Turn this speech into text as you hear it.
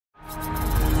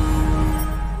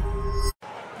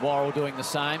Worrell doing the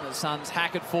same. The Suns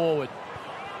hack it forward.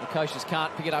 The coaches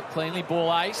can't pick it up cleanly.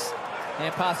 Ball ace. Now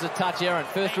passes a touch errant.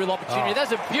 First real opportunity.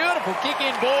 That's a beautiful kick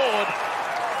in board.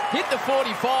 Hit the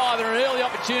 45 and an early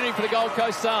opportunity for the Gold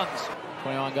Coast Suns.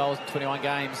 21 goals, 21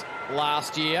 games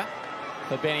last year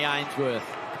for Benny Ainsworth.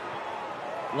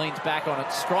 Leans back on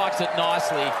it, strikes it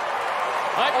nicely.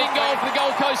 Opening goal for the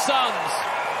Gold Coast Suns.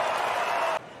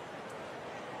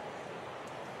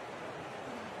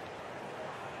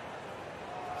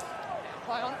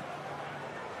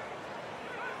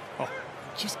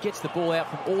 Just gets the ball out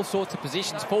from all sorts of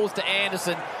positions. Falls to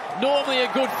Anderson. Normally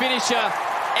a good finisher.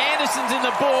 Anderson's in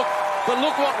the book, but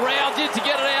look what Rao did to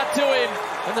get it out to him.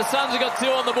 And the Suns have got 2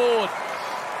 on the board.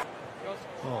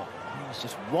 Oh, he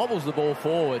just wobbles the ball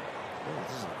forward. Oh,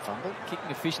 this is a fumble.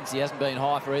 Kicking efficiency hasn't been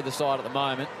high for either side at the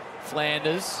moment.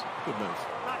 Flanders. Good move.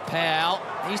 Powell,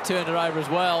 he's turned it over as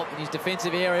well in his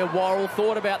defensive area. Worrell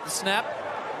thought about the snap.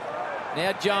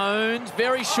 Now Jones,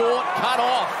 very short, cut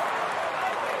off.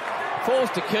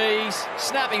 Falls to Keys,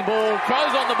 snapping ball,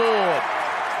 Crows on the board.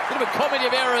 Bit of a comedy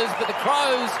of errors, but the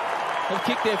Crows have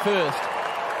kicked their first.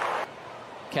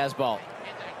 Casbolt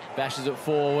bashes it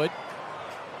forward.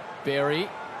 Berry,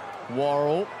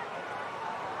 Worrell.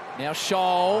 Now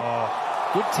Scholl.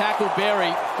 Oh. Good tackle, Berry.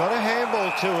 Got a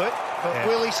handball to it, but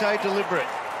will he say deliberate?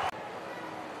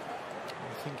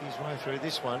 I think he's way through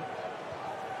this one.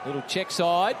 Little check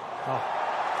side. Oh,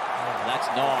 that's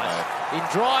nice. In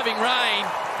driving rain,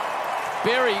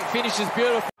 Berry finishes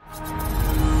beautiful.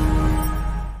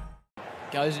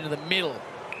 Goes into the middle.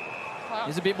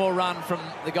 There's a bit more run from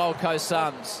the Gold Coast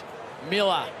Suns.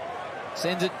 Miller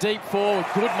sends it deep forward.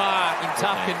 Good mark in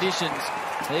tough conditions.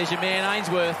 There's your man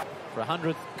Ainsworth for a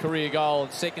 100th career goal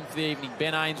and second for the evening.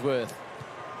 Ben Ainsworth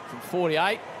from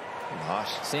 48.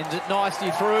 Nice. Sends it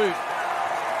nicely through.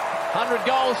 100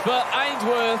 goals for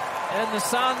Ainsworth and the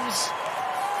Suns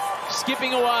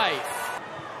skipping away.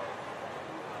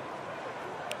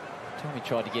 Tommy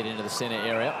tried to get into the centre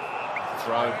area.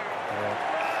 Throw.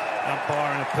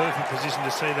 Umpire in a perfect position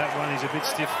to see that one. He's a bit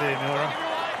stiff there, Milra.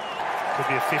 Could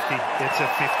be a 50. That's a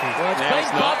 50. Well, it's been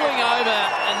bubbling over,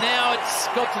 and now it's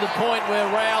got to the point where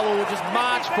Rowell will just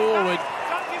march forward.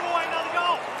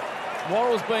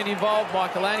 Worrell's been involved.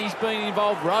 Michael Annie's been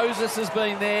involved. Rosas has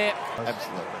been there.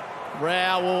 Absolutely.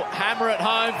 Rowell will hammer it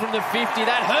home from the 50.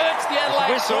 That hurts the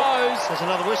Adelaide Crows. There's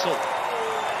another whistle.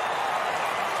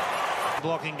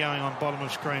 Blocking going on bottom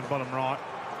of screen, bottom right.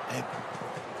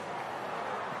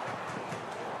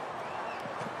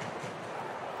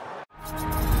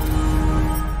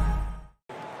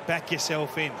 Back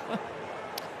yourself in.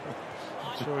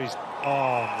 Sure he's...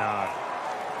 Oh, no.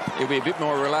 He'll be a bit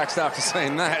more relaxed after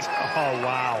seeing that. Oh,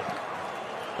 wow.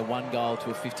 A 1 goal to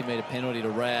a 50-metre penalty to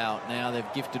Rao. Now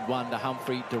they've gifted one to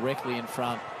Humphrey directly in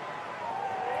front.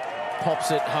 Pops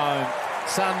it home.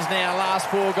 Suns now last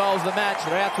 4 goals of the match.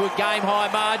 They're out to a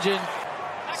game-high margin.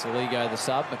 Saligo the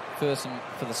sub, McPherson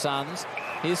for the Suns.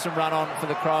 Here's some run-on for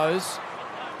the Crows.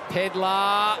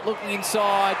 Pedlar looking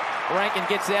inside. Rankin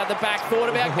gets out the back, thought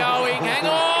about going. Hang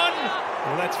on!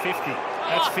 Well, that's 50.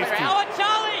 That's 50.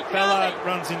 Ballard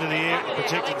runs into the air,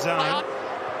 protected zone.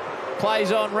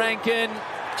 Plays on Rankin.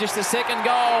 Just the second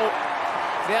goal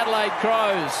for the Adelaide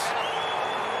Crows.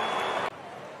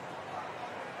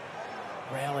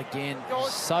 Rowell again,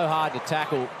 so hard to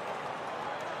tackle.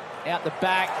 Out the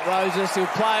back, Rosas, he'll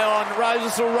play on.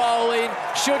 Rosas will roll in,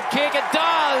 should kick, it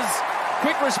does!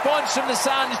 Quick response from the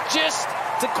Suns just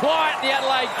to quiet the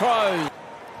Adelaide Crows.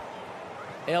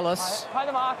 Ellis.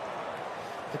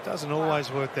 It doesn't always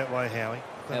work that way, Howie.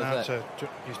 Glenacho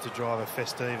used to drive a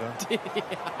Festiva.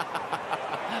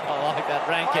 I like that.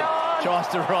 Rankin tries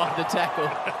to ride the tackle.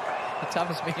 The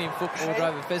toughest man in football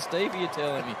drove a Festiva, you're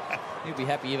telling me. He'll be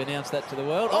happy you've announced that to the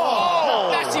world.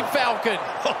 Oh, massive Falcon.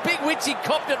 Big Witchy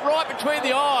copped it right between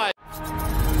the eyes.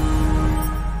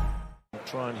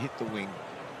 Try and hit the wing.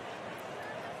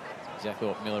 That's exactly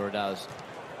what Miller does.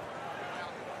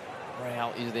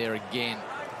 Rowell is there again.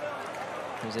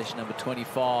 Possession number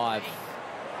 25.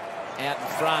 Out in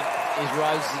front is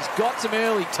Rose. He's got some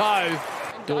early toe.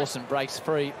 Dawson breaks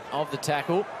free of the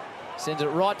tackle. Sends it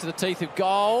right to the teeth of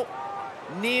goal.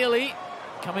 Nearly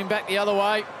coming back the other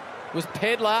way was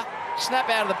Pedlar. Snap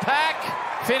out of the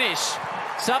pack. Finish.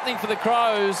 Something for the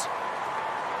Crows.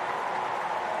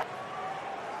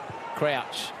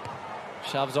 Crouch.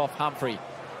 Shoves off Humphrey.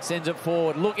 Sends it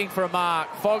forward, looking for a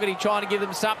mark. Fogarty trying to give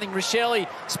them something. Rochelle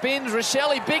spins.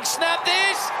 Rochelle, big snap.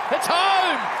 It's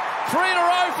home. 3 in a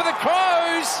row for the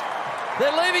Crows.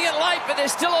 They're leaving it late, but they're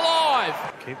still alive.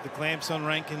 Keep the clamps on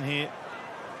Rankin here.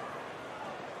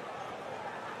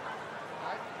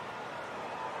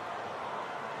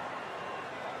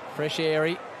 Fresh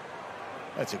Airy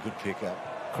That's a good pickup.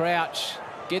 Crouch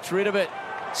gets rid of it.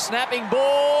 Snapping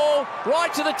ball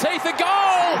right to the teeth of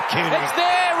goal. It's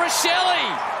there,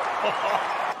 Rochelle.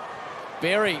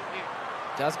 Berry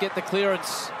does get the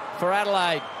clearance for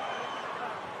Adelaide.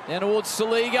 Down towards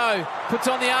Saligo, puts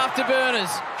on the afterburners,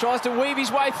 tries to weave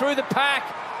his way through the pack.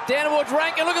 Down towards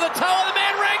Rankin, look at the toe of the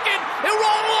man, Rankin! He'll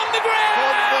roll along the ground!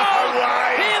 Oh, no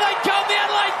way. Here they come, the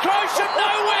Adelaide Crows from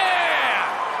nowhere!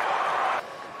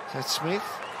 Is that Smith?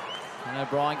 And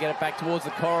O'Brien get it back towards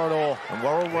the corridor. And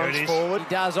Worrell runs forward. He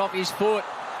does off his foot.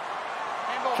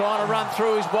 Trying to run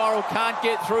through his Worrell, can't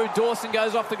get through. Dawson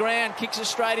goes off the ground, kicks it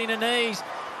straight into knees.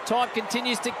 Time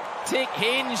continues to tick.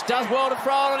 Hinge does well to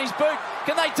throw it on his boot.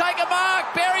 Can they take a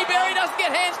mark? Berry doesn't get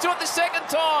hands to it the second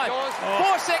time.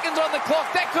 4 seconds on the clock.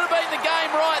 That could have been the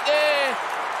game right there.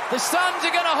 The Suns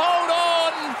are going to hold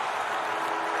on.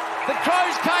 The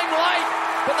Crows came late,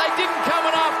 but they didn't come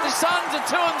enough. The Suns are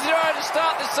 2-0 to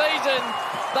start the season.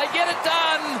 They get it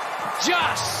done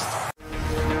just